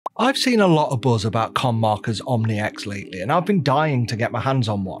I've seen a lot of buzz about ComMarker's Omni X lately, and I've been dying to get my hands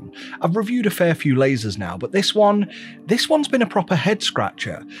on one. I've reviewed a fair few lasers now, but this one's been a proper head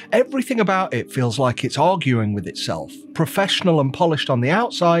scratcher. Everything about it feels like it's arguing with itself. Professional and polished on the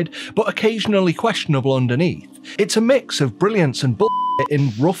outside, but occasionally questionable underneath. It's a mix of brilliance and bullshit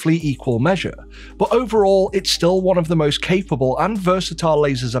in roughly equal measure, but overall it's still one of the most capable and versatile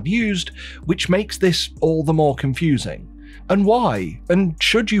lasers I've used, which makes this all the more confusing. And why? And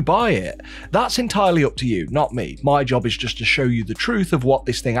should you buy it? That's entirely up to you, not me. My job is just to show you the truth of what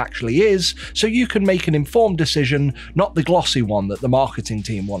this thing actually is, so you can make an informed decision, not the glossy one that the marketing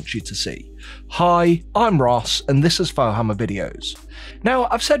team wants you to see. Hi, I'm Ross, and this is Fohammer Videos. Now,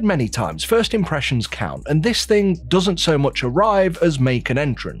 I've said many times, first impressions count, and this thing doesn't so much arrive as make an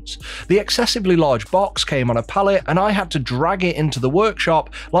entrance. The excessively large box came on a pallet, and I had to drag it into the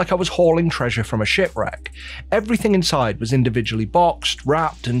workshop like I was hauling treasure from a shipwreck. Everything inside was individually boxed,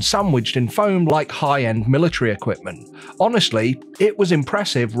 wrapped, and sandwiched in foam like high-end military equipment. Honestly, it was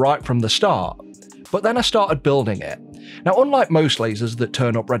impressive right from the start. But then I started building it. Now, unlike most lasers that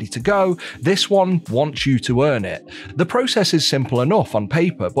turn up ready to go, this one wants you to earn it. The process is simple enough on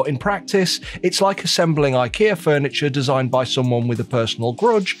paper, but in practice, it's like assembling IKEA furniture designed by someone with a personal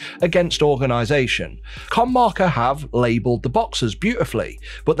grudge against organisation. ComMarker have labelled the boxes beautifully,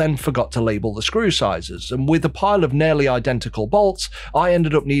 but then forgot to label the screw sizes, and with a pile of nearly identical bolts, I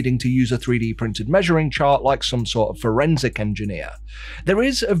ended up needing to use a 3D printed measuring chart like some sort of forensic engineer. There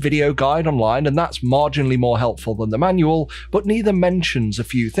is a video guide online, and that's marginally more helpful than the manual, but neither mentions a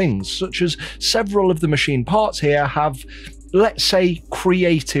few things, such as several of the machine parts here have, let's say,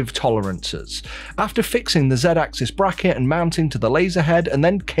 creative tolerances. After fixing the Z-axis bracket and mounting to the laser head and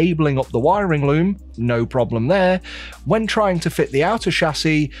then cabling up the wiring loom, no problem there, when trying to fit the outer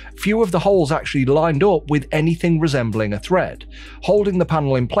chassis, few of the holes actually lined up with anything resembling a thread. Holding the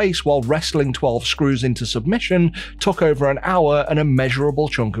panel in place while wrestling 12 screws into submission took over an hour and a measurable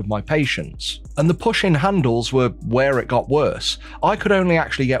chunk of my patience. And the push-in handles were where it got worse. I could only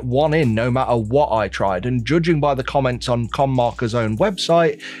actually get one in no matter what I tried, and judging by the comments on ComMarker's own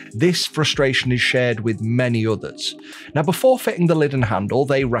website, this frustration is shared with many others. Now, before fitting the lid and handle,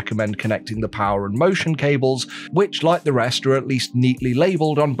 they recommend connecting the power and motion cables, which, like the rest, are at least neatly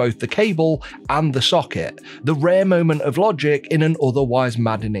labelled on both the cable and the socket, the rare moment of logic in an otherwise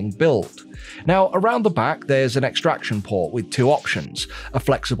maddening build. Now, around the back there's an extraction port with two options, a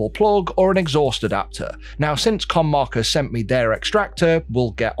flexible plug or an exhaust adapter. Now, since ComMarker sent me their extractor,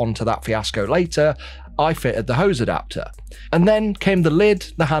 we'll get onto that fiasco later, I fitted the hose adapter. And then came the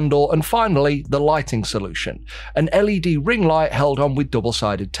lid, the handle, and finally the lighting solution, an LED ring light held on with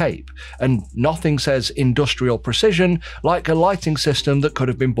double-sided tape. And nothing says industrial precision like a lighting system that could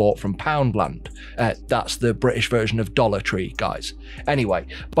have been bought from Poundland. That's the British version of Dollar Tree, guys. Anyway,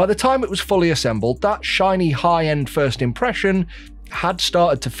 by the time it was fully assembled, that shiny high-end first impression had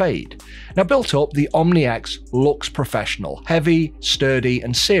started to fade. Now, built up, the Omni X looks professional, heavy, sturdy,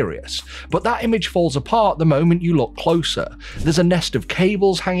 and serious, but that image falls apart the moment you look closer. There's a nest of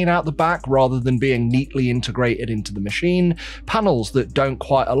cables hanging out the back rather than being neatly integrated into the machine, panels that don't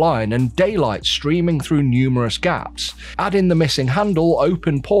quite align, and daylight streaming through numerous gaps. Add in the missing handle,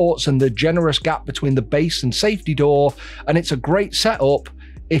 open ports, and the generous gap between the base and safety door, and it's a great setup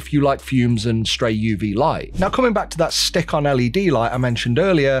if you like fumes and stray UV light. Now, coming back to that stick-on LED light I mentioned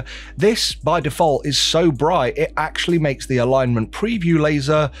earlier, this by default is so bright it actually makes the alignment preview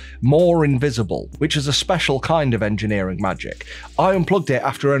laser more invisible, which is a special kind of engineering magic. I unplugged it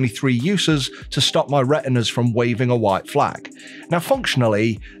after only 3 uses to stop my retinas from waving a white flag. Now,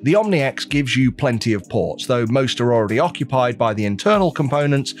 functionally, the Omni X gives you plenty of ports, though most are already occupied by the internal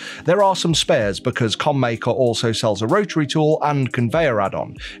components. There are some spares because ComMarker also sells a rotary tool and conveyor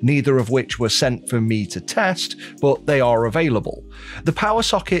add-on, neither of which were sent for me to test, but they are available. The power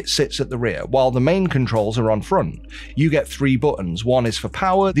socket sits at the rear, while the main controls are on front. You get 3 buttons, one is for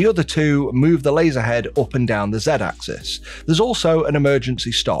power, the other 2 move the laser head up and down the Z-axis. There's also an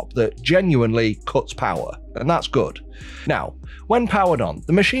emergency stop that genuinely cuts power, and that's good. Now, when powered on,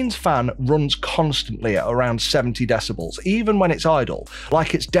 the machine's fan runs constantly at around 70 decibels, even when it's idle,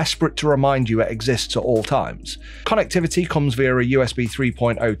 like it's desperate to remind you it exists at all times. Connectivity comes via a USB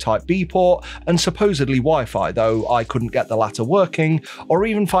 3.0 Type B port and supposedly Wi-Fi, though I couldn't get the latter working or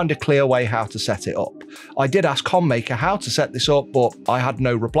even find a clear way how to set it up. I did ask ComMarker how to set this up, but I had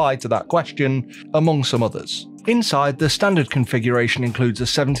no reply to that question, among some others. Inside, the standard configuration includes a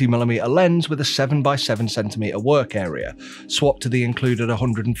 70mm lens with a 7x7cm work area, swapped to the included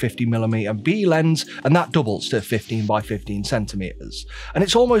 150mm B lens, and that doubles to 15x15cm. And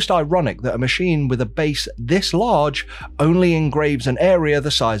it's almost ironic that a machine with a base this large only engraves an area the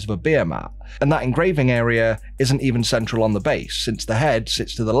size of a beer mat, and that engraving area isn't even central on the base, since the head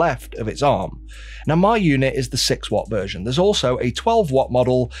sits to the left of its arm. Now my unit is the 6W version. There's also a 12W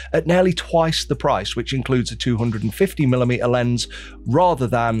model at nearly twice the price, which includes a 250mm lens rather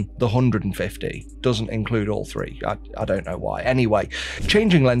than the 150. Doesn't include all three. I don't know why. Anyway,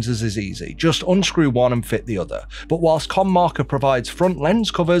 changing lenses is easy. Just unscrew one and fit the other. But whilst ComMarker provides front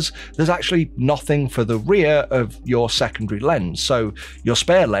lens covers, there's actually nothing for the rear of your secondary lens, so your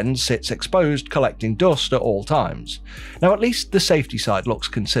spare lens sits exposed, collecting dust at all times. Now at least the safety side looks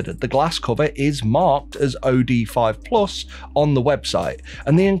considered. The glass cover is marked as OD5+ on the website,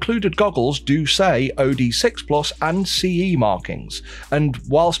 and the included goggles do say OD6+ and CE markings. And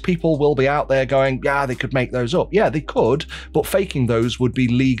whilst people will be out there going, yeah, they could make those up. Yeah, they could, but faking those would be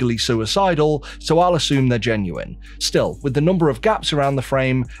legally suicidal, so I'll assume they're genuine. Still, with the number of gaps around the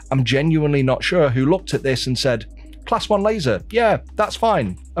frame, I'm genuinely not sure who looked at this and said, Class 1 laser, yeah, that's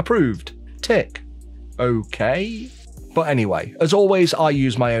fine, approved, tick. Okay. But anyway, as always, I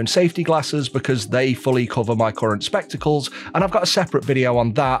use my own safety glasses because they fully cover my current spectacles, and I've got a separate video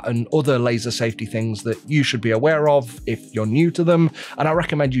on that and other laser safety things that you should be aware of if you're new to them, and I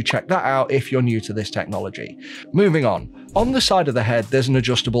recommend you check that out if you're new to this technology. Moving on. On the side of the head, there's an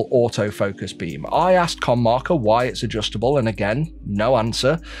adjustable autofocus beam. I asked ComMarker why it's adjustable, and again, no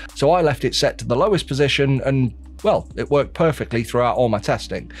answer, so I left it set to the lowest position and well, it worked perfectly throughout all my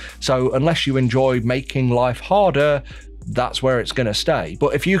testing. So unless you enjoy making life harder, that's where it's going to stay.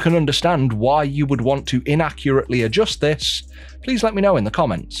 But if you can understand why you would want to inaccurately adjust this, please let me know in the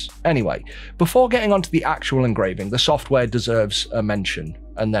comments. Anyway, before getting onto the actual engraving, the software deserves a mention,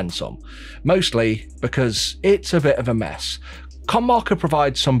 and then some. Mostly because it's a bit of a mess. ComMarker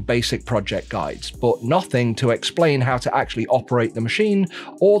provides some basic project guides, but nothing to explain how to actually operate the machine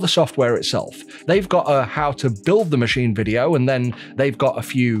or the software itself. They've got a how to build the machine video, and then they've got a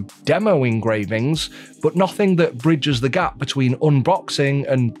few demo engravings, but nothing that bridges the gap between unboxing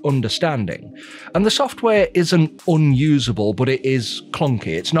and understanding. And the software isn't unusable, but it is clunky.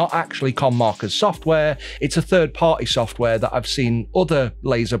 It's not actually ComMarker's software, it's a third-party software that I've seen other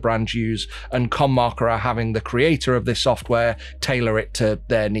laser brands use, and ComMarker are having the creator of this software tailor it to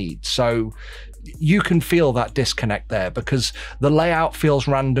their needs. So you can feel that disconnect there because the layout feels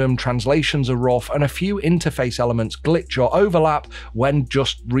random, translations are rough, and a few interface elements glitch or overlap when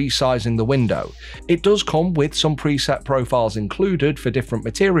just resizing the window. It does come with some preset profiles included for different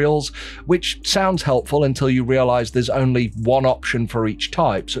materials, which sounds helpful until you realize there's only one option for each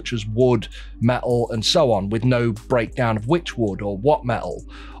type, such as wood, metal, and so on, with no breakdown of which wood or what metal,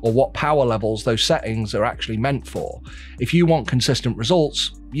 or what power levels those settings are actually meant for. If you want consistent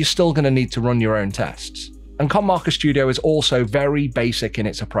results, you're still going to need to run your own tests. And ComMarker Studio is also very basic in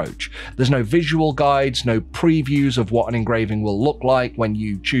its approach. There's no visual guides, no previews of what an engraving will look like when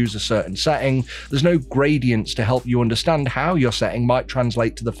you choose a certain setting. There's no gradients to help you understand how your setting might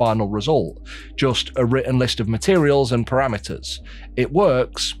translate to the final result. Just a written list of materials and parameters. It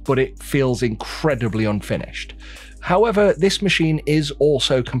works, but it feels incredibly unfinished. However, this machine is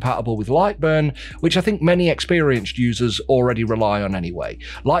also compatible with LightBurn, which I think many experienced users already rely on anyway.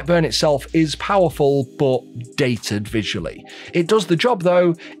 LightBurn itself is powerful, but dated visually. It does the job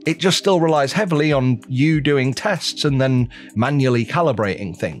though, it just still relies heavily on you doing tests and then manually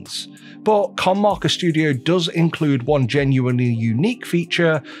calibrating things. But ComMarker Studio does include one genuinely unique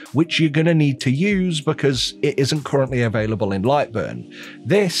feature, which you're going to need to use because it isn't currently available in LightBurn.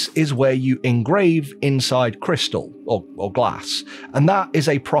 This is where you engrave inside crystal, or glass, and that is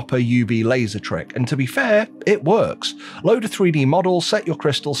a proper UV laser trick, and to be fair, it works. Load a 3D model, set your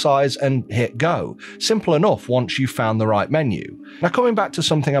crystal size, and hit go. Simple enough once you've found the right menu. Now coming back to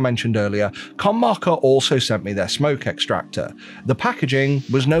something I mentioned earlier, ComMarker also sent me their smoke extractor. The packaging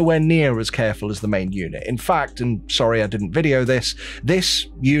was nowhere near as careful as the main unit. In fact, and sorry I didn't video this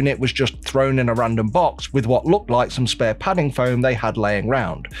unit was just thrown in a random box with what looked like some spare padding foam they had laying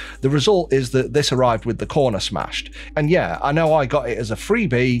round. The result is that this arrived with the corner smashed. And yeah, I know I got it as a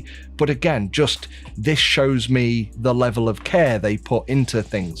freebie, but again, just this shows me the level of care they put into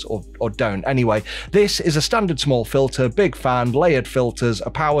things, or don't. Anyway, this is a standard small filter, big fan, layered filters, a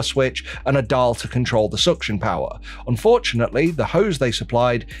power switch, and a dial to control the suction power. Unfortunately, the hose they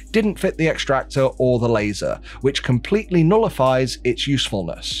supplied didn't fit the extractor or the laser, which completely nullifies its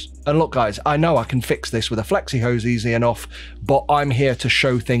usefulness. And look guys, I know I can fix this with a flexi hose easy enough, but I'm here to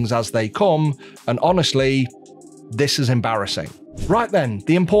show things as they come, and honestly, this is embarrassing. Right then,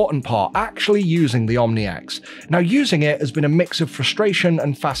 the important part, actually using the Omni X. Now, using it has been a mix of frustration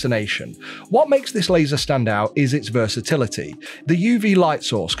and fascination. What makes this laser stand out is its versatility. The UV light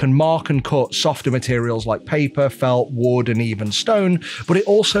source can mark and cut softer materials like paper, felt, wood, and even stone, but it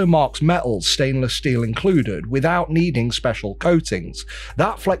also marks metals, stainless steel included, without needing special coatings.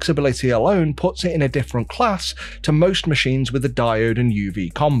 That flexibility alone puts it in a different class to most machines with a diode and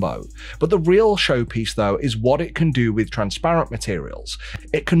UV combo. But the real showpiece though is what it can do with transparent materials.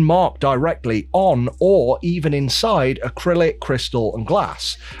 It can mark directly on or even inside acrylic, crystal and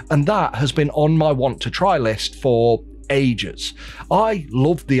glass, and that has been on my want to try list for ages. I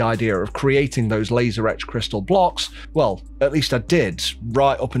loved the idea of creating those laser etched crystal blocks. Well, at least I did,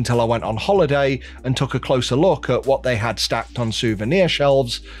 right up until I went on holiday and took a closer look at what they had stacked on souvenir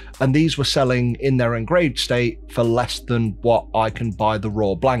shelves, and these were selling in their engraved state for less than what I can buy the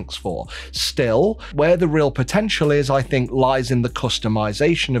raw blanks for. Still, where the real potential is, I think, lies in the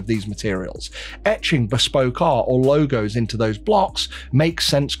customization of these materials. Etching bespoke art or logos into those blocks makes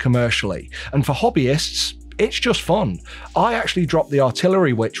sense commercially, and for hobbyists, it's just fun. I actually dropped the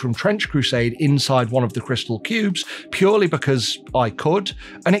artillery witch from Trench Crusade inside one of the crystal cubes purely because I could,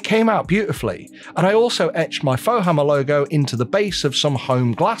 and it came out beautifully. And I also etched my faux hammer logo into the base of some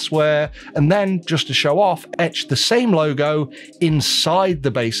home glassware, and then, just to show off, etched the same logo inside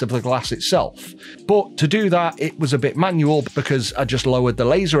the base of the glass itself. But to do that, it was a bit manual because I just lowered the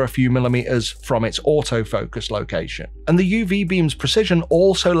laser a few millimeters from its autofocus location. And the UV beam's precision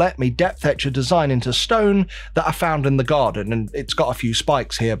also let me depth etch a design into stone that I found in the garden, and it's got a few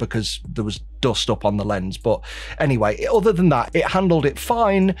spikes here because there was dust up on the lens, but anyway, other than that, it handled it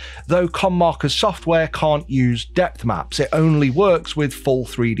fine, though ComMarker's software can't use depth maps. It only works with full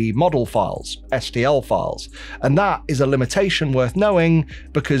 3D model files, STL files, and that is a limitation worth knowing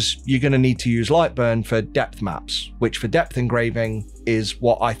because you're going to need to use LightBurn for depth maps, which for depth engraving is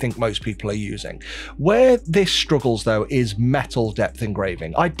what I think most people are using. Where this struggles though is metal depth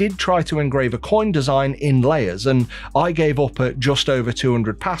engraving. I did try to engrave a coin design in layers, and I gave up at just over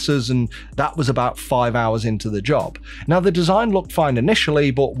 200 passes, and that was about 5 hours into the job. Now, the design looked fine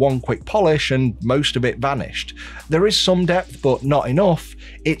initially, but one quick polish and most of it vanished. There is some depth, but not enough.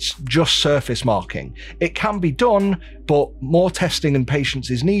 It's just surface marking. It can be done, but more testing and patience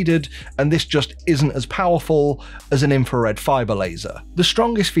is needed, and this just isn't as powerful as an infrared fiber laser. The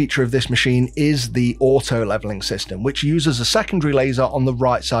strongest feature of this machine is the auto leveling system, which uses a secondary laser on the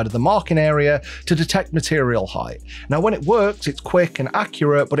right side of the marking area to detect material height. Now, when it works, it's quick and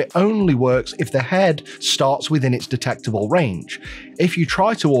accurate, but it only works if the head starts within its detectable range. If you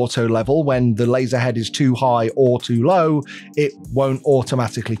try to auto level when the laser head is too high or too low, it won't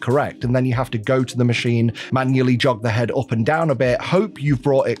automatically correct, and then you have to go to the machine, manually jog the head up and down a bit, hope you've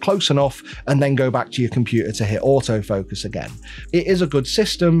brought it close enough, and then go back to your computer to hit autofocus again. It is a good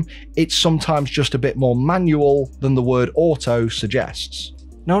system, it's sometimes just a bit more manual than the word auto suggests.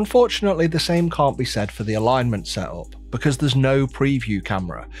 Now, unfortunately, the same can't be said for the alignment setup, because there's no preview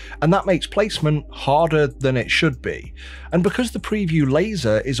camera, and that makes placement harder than it should be. And because the preview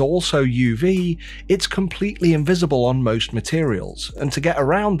laser is also UV, it's completely invisible on most materials, and to get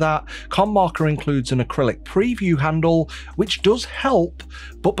around that, ComMarker includes an acrylic preview handle, which does help,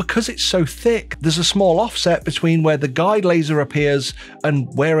 but because it's so thick, there's a small offset between where the guide laser appears and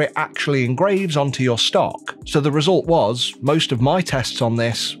where it actually engraves onto your stock. So the result was, most of my tests on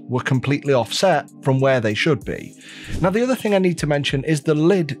this were completely offset from where they should be. Now, the other thing I need to mention is the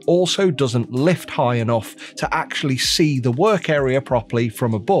lid also doesn't lift high enough to actually see the work area properly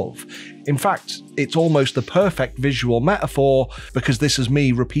from above. In fact, it's almost the perfect visual metaphor because this is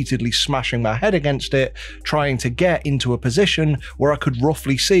me repeatedly smashing my head against it, trying to get into a position where I could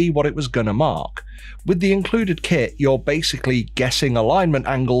roughly see what it was gonna mark. With the included kit, you're basically guessing alignment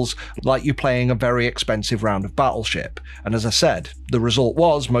angles like you're playing a very expensive round of Battleship. And as I said, the result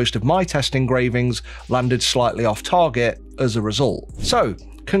was most of my test engravings landed slightly off target as a result. So,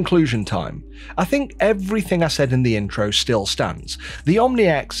 conclusion time. I think everything I said in the intro still stands. The Omni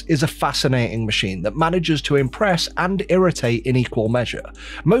X is a fascinating machine that manages to impress and irritate in equal measure.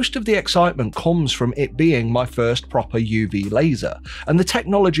 Most of the excitement comes from it being my first proper UV laser, and the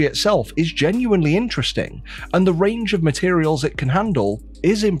technology itself is genuinely interesting, and the range of materials it can handle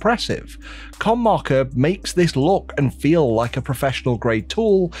is impressive. ComMarker makes this look and feel like a professional grade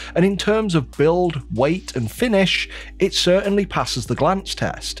tool, and in terms of build, weight and finish, it certainly passes the glance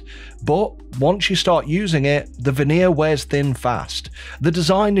test. But once you start using it, the veneer wears thin fast. The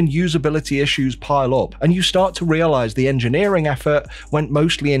design and usability issues pile up, and you start to realize the engineering effort went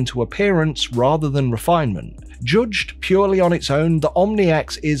mostly into appearance rather than refinement. Judged purely on its own, the Omni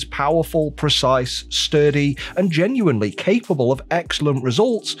X is powerful, precise, sturdy, and genuinely capable of excellent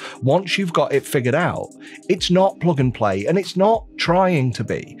results once you've got it figured out. It's not plug and play, and it's not trying to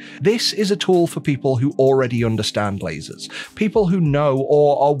be. This is a tool for people who already understand lasers, people who know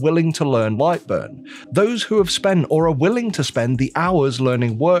or are willing to learn LightBurn, those who have spent or are willing to spend the hours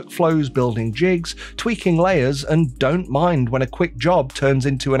learning workflows, building jigs, tweaking layers, and don't mind when a quick job turns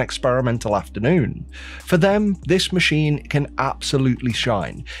into an experimental afternoon. For them, this machine can absolutely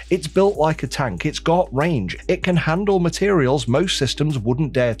shine. It's built like a tank, it's got range, it can handle materials most systems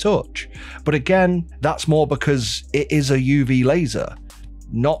wouldn't dare touch. But again, that's more because it is a UV laser,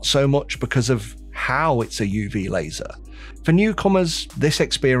 not so much because of how it's a UV laser. For newcomers, this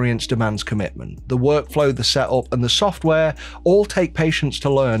experience demands commitment. The workflow, the setup, and the software all take patience to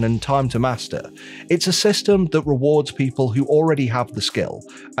learn and time to master. It's a system that rewards people who already have the skill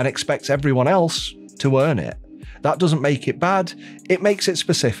and expects everyone else to earn it. That doesn't make it bad, it makes it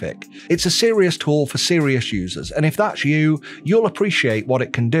specific. It's a serious tool for serious users, and if that's you, you'll appreciate what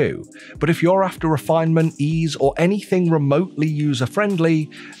it can do. But if you're after refinement, ease, or anything remotely user-friendly,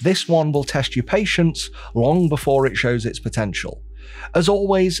 this one will test your patience long before it shows its potential. As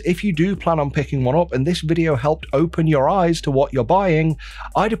always, if you do plan on picking one up and this video helped open your eyes to what you're buying,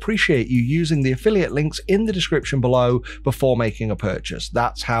 I'd appreciate you using the affiliate links in the description below before making a purchase.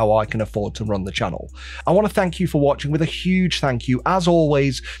 That's how I can afford to run the channel. I want to thank you for watching with a huge thank you, as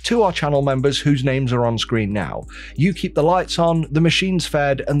always, to our channel members whose names are on screen now. You keep the lights on, the machines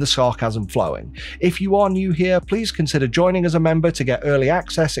fed, and the sarcasm flowing. If you are new here, please consider joining as a member to get early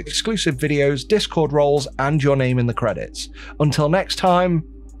access, exclusive videos, Discord roles, and your name in the credits. Until next time,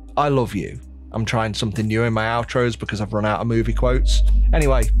 I love you. I'm trying something new in my outros because I've run out of movie quotes.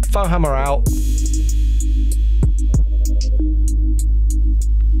 Anyway, Fohammer out.